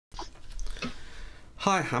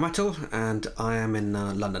Hi, I'm Atul, and I am in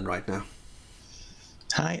London right now.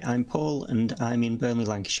 Hi, I'm Paul, and I'm in Burnley,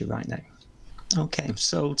 Lancashire right now. Okay,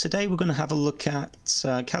 so today we're going to have a look at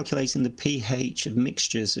calculating the pH of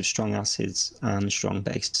mixtures of strong acids and strong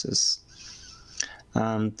bases.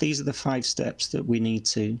 These are the 5 steps that we need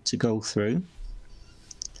to go through.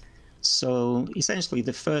 So essentially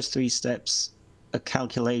the first 3 steps are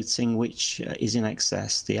calculating which is in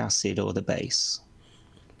excess, the acid or the base.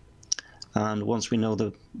 And once we know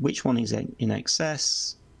which one is in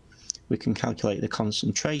excess, we can calculate the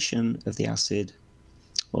concentration of the acid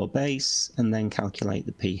or base and then calculate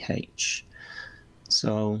the pH.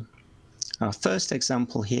 So our first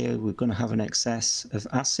example here, we're going to have an excess of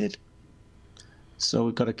acid. So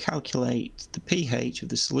we've got to calculate the pH of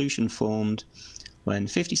the solution formed when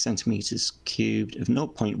 50 centimeters cubed of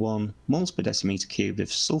 0.1 moles per decimeter cubed of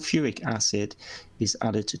sulfuric acid is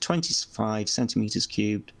added to 25 centimeters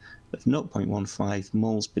cubed of 0.15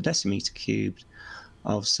 moles per decimeter cubed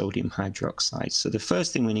of sodium hydroxide. So the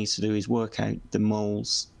first thing we need to do is work out the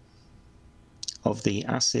moles of the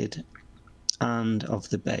acid and of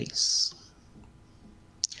the base.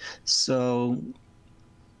 So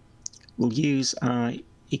we'll use our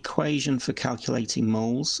equation for calculating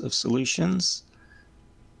moles of solutions.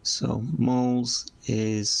 So moles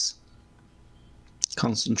is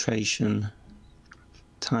concentration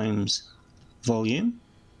times volume.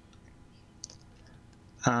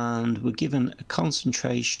 And we're given a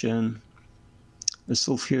concentration of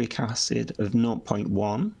sulfuric acid of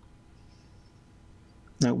 0.1.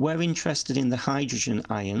 Now we're interested in the hydrogen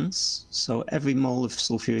ions, so every mole of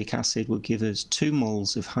sulfuric acid will give us 2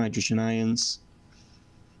 moles of hydrogen ions,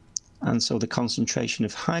 and so the concentration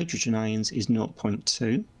of hydrogen ions is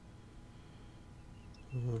 0.2.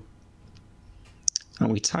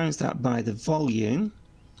 And we times that by the volume.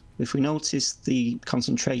 If we notice, the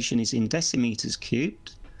concentration is in decimeters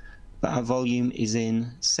cubed, but our volume is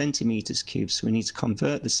in centimeters cubed, so we need to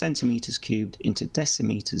convert the centimeters cubed into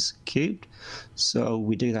decimeters cubed. So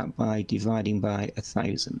we do that by dividing by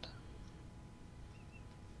 1,000.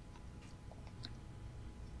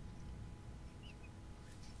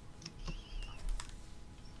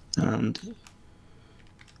 And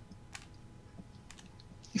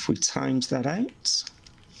if we times that out,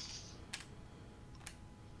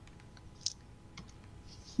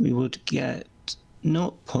 we would get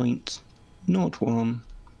 0.01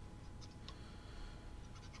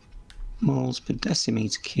 moles per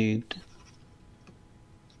decimeter cubed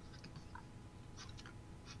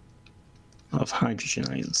of hydrogen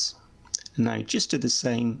ions. And now just do the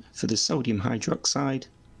same for the sodium hydroxide,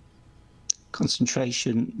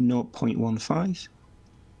 concentration 0.15.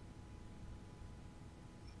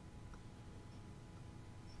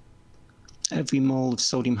 Every mole of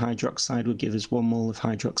sodium hydroxide will give us 1 mole of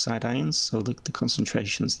hydroxide ions, so the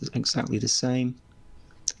concentration is exactly the same.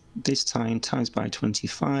 This time times by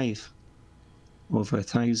 25 over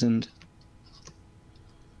 1,000.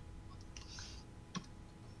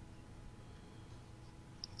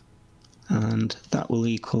 And that will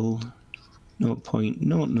equal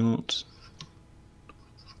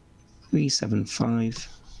 0.00375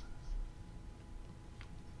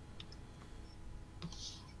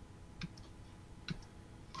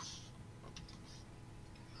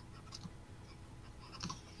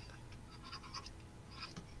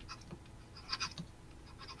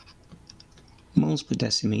 moles per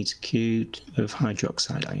decimeter cubed of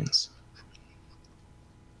hydroxide ions.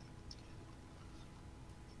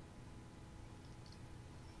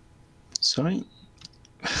 Sorry,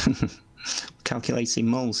 calculating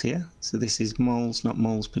moles here. So this is moles, not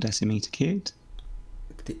moles per decimeter cubed.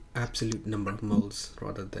 The absolute number of moles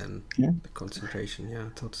rather than the concentration. Yeah, I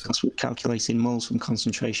thought so. Because we're calculating moles from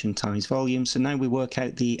concentration times volume. So now we work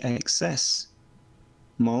out the excess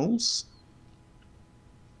moles.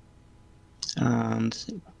 And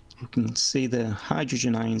you can see the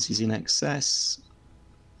hydrogen ions is in excess.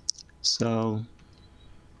 So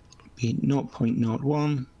it'd be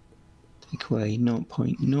 0.01 take away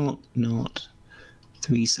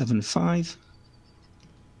 0.00375.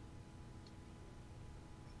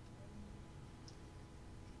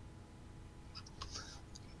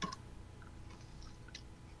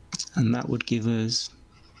 And that would give us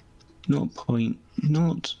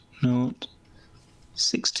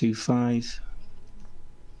 0.00625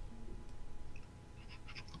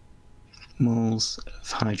 moles of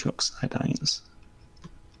hydroxide ions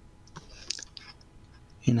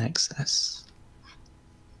in excess.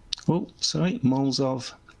 Oh, sorry, moles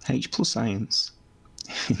of H+ ions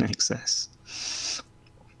in excess.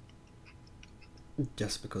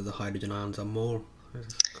 Just because the hydrogen ions are more.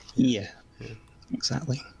 Yeah.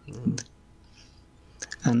 Exactly.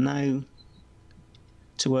 And now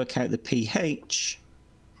to work out the pH,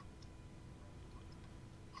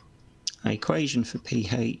 our equation for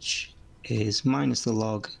pH is minus the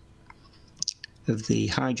log of the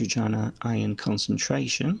hydrogen ion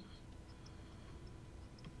concentration,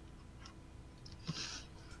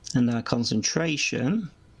 and our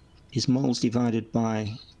concentration is moles divided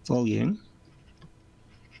by volume.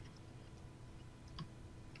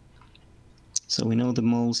 So we know the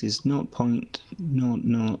moles is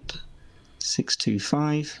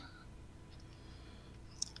 0.00625,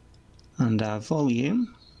 and our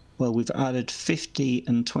volume, well, we've added 50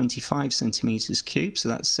 and 25 centimeters cubed, so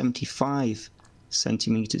that's 75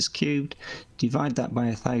 centimeters cubed. Divide that by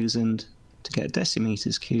 1,000 to get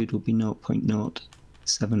decimeters cubed will be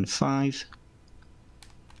 0.075.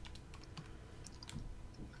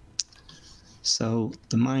 So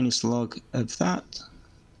the minus log of that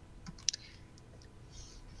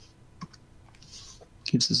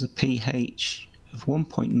gives us a pH of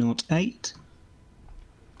 1.08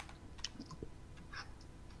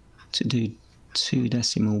 to do 2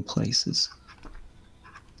 decimal places.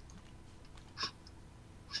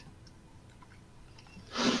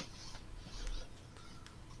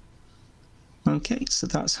 Okay, so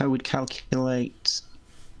that's how we'd calculate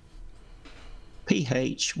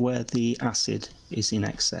pH where the acid is in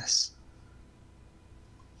excess.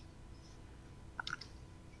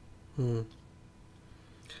 And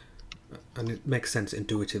it makes sense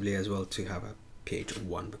intuitively as well to have a pH of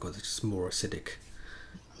 1 because it's more acidic.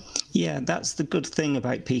 Yeah, that's the good thing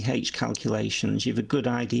about pH calculations. You have a good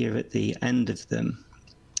idea at the end of them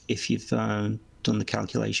if you've done the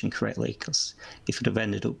calculation correctly, because if it would have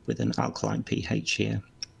ended up with an alkaline pH here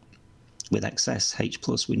with excess H+,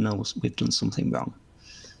 we know we've done something wrong.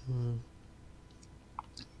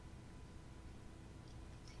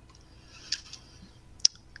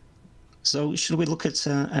 So should we look at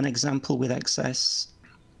an example with excess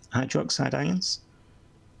hydroxide ions?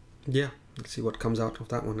 Yeah, let's see what comes out of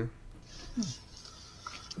that one.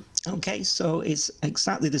 Okay, so it's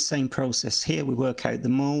exactly the same process here. We work out the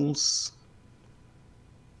moles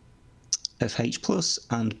of H+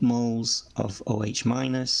 and moles of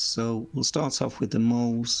OH-. So we'll start off with the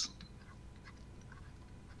moles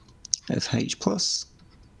of H+.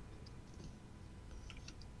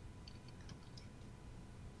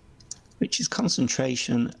 Which is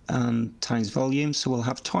concentration times volume, so we'll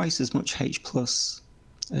have twice as much H+ as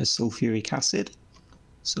sulfuric acid.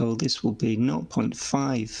 So this will be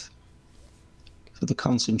 0.5 for the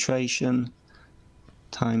concentration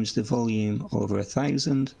times the volume over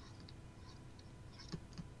 1,000.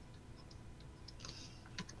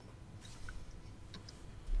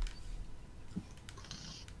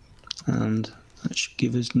 And that should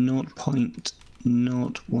give us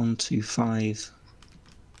 0.0125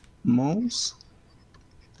 moles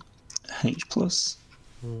H+.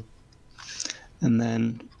 And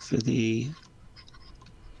then for the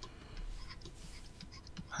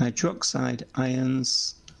hydroxide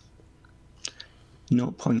ions,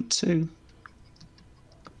 0.2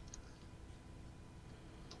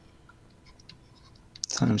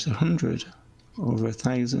 times 100 over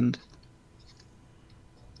 1,000,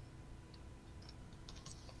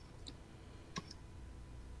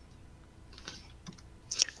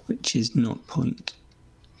 which is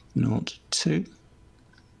 0.02.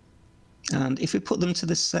 And if we put them to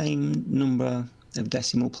the same number of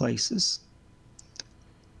decimal places,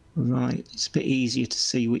 right, it's a bit easier to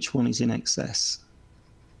see which one is in excess.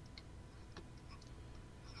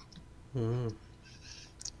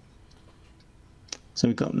 So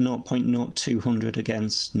we've got 0.0200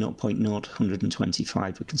 against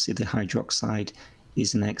 0.0125. We can see the hydroxide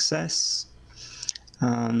is in excess.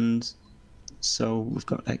 And so we've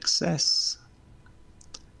got excess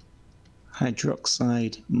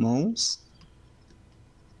hydroxide moles.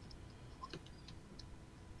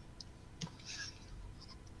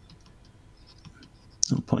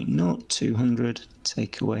 (0.0200)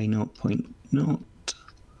 take away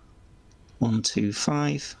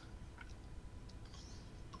 0.0125.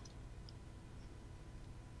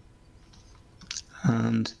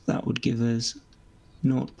 And that would give us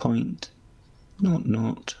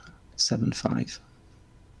 0.0075.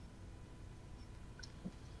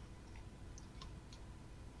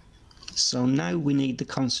 So now we need the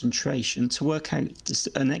concentration to work out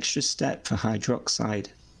an extra step for hydroxide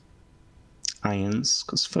ions,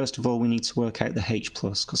 because first of all we need to work out the H+,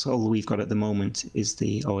 because all we've got at the moment is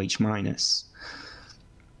the OH-.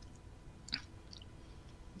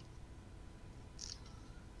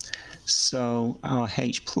 So our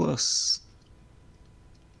H+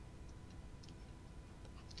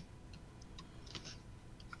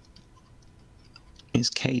 is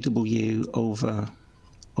Kw over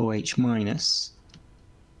OH minus.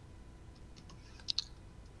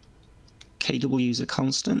 Kw is a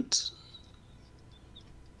constant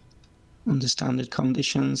under standard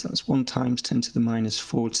conditions. That's 1 times 10 to the minus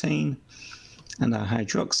 14. And our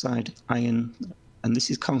hydroxide ion, and this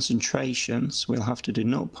is concentration, so we'll have to do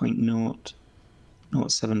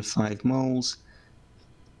 0.0075 moles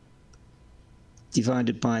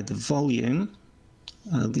divided by the volume.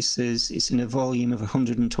 It's in a volume of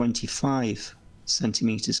 125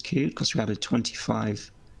 centimeters cubed, because we added 25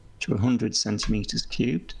 to 100 centimeters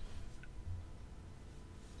cubed.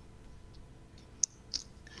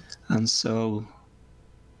 And so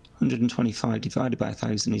 125 divided by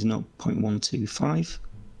 1,000 is 0.125.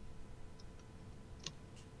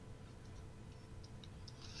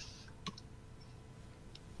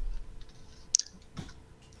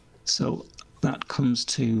 So that comes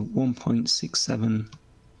to 1.67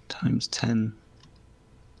 times 10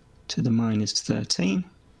 to the minus 13.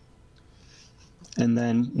 And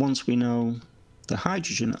then once we know the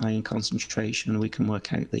hydrogen ion concentration, we can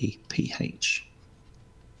work out the pH.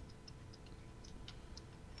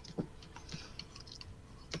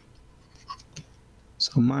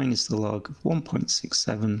 So minus the log of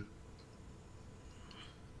 1.67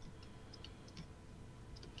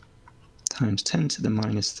 times 10 to the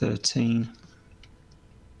minus 13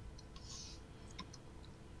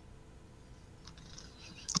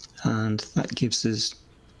 and that gives us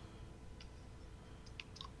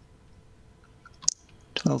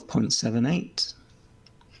 12.78,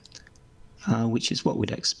 which is what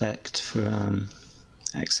we'd expect for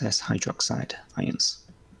excess hydroxide ions.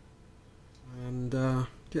 And yeah,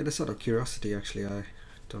 just out of curiosity, actually, I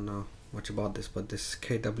don't know much about this, but this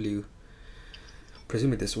Kw,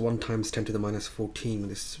 presumably this 1 times 10 to the minus 14,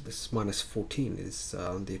 this minus 14 is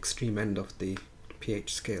the extreme end of the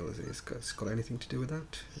pH scale. Is it got anything to do with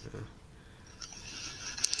that?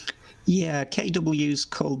 Yeah, Kw is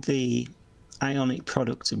called the ionic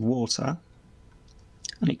product of water,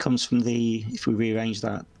 and it comes from the, if we rearrange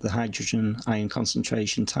that, the hydrogen ion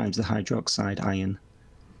concentration times the hydroxide ion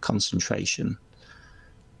concentration,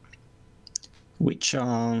 which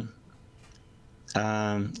are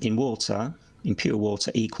in water, in pure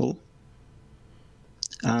water, equal,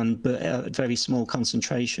 but at very small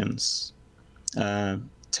concentrations, 10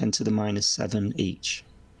 to the minus 7 each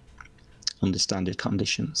under standard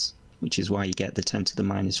conditions, which is why you get the 10 to the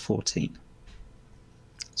minus 14.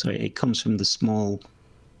 So it comes from the small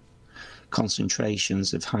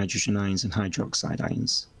concentrations of hydrogen ions and hydroxide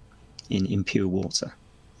ions in pure water.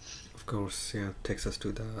 Of course, yeah, it takes us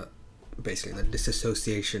to the basically the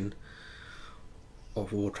dissociation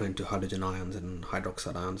of water into hydrogen ions and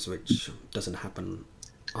hydroxide ions, which doesn't happen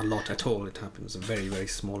a lot at all. It happens a very, very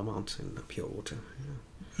small amount in pure water.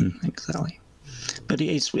 Yeah. Exactly. But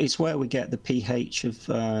it's where we get the pH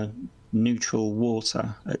of neutral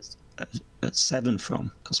water at 7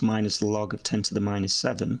 from, because minus the log of 10 to the minus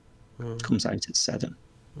 7 comes out at 7.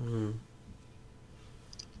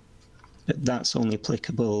 But that's only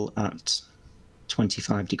applicable at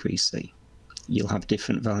 25 degrees C. You'll have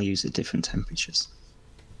different values at different temperatures.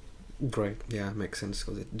 Great, yeah, makes sense,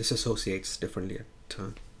 because it disassociates differently at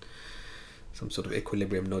some sort of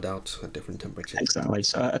equilibrium, no doubt, at different temperatures. Exactly.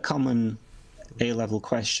 So a common A-level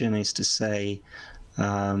question is to say,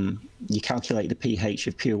 you calculate the pH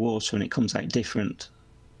of pure water and it comes out different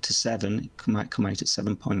to 7. It might come out at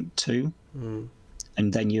 7.2.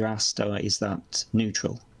 And then you're asked, is that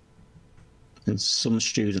neutral? And some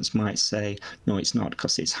students might say, no, it's not,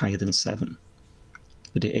 because it's higher than 7.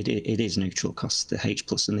 But it is neutral, because the H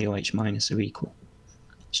plus and the OH minus are equal.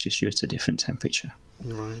 It's just you're at a different temperature.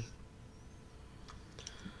 Right.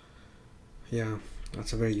 Yeah,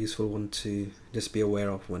 that's a very useful one to just be aware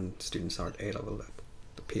of when students are at A-level, that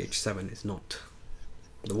the pH 7 is not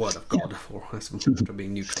the word of God for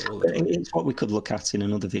being neutral all the time. It's what we could look at in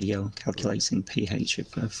another video, calculating pH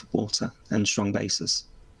of water and strong bases.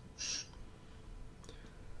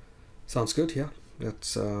 Sounds good, yeah.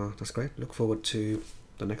 That's great. Look forward to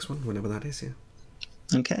the next one, whenever that is,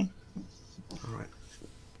 yeah. Okay. All right.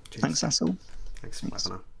 Cheers. Thanks, Assel. Thanks. Bye for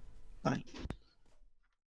now. Bye.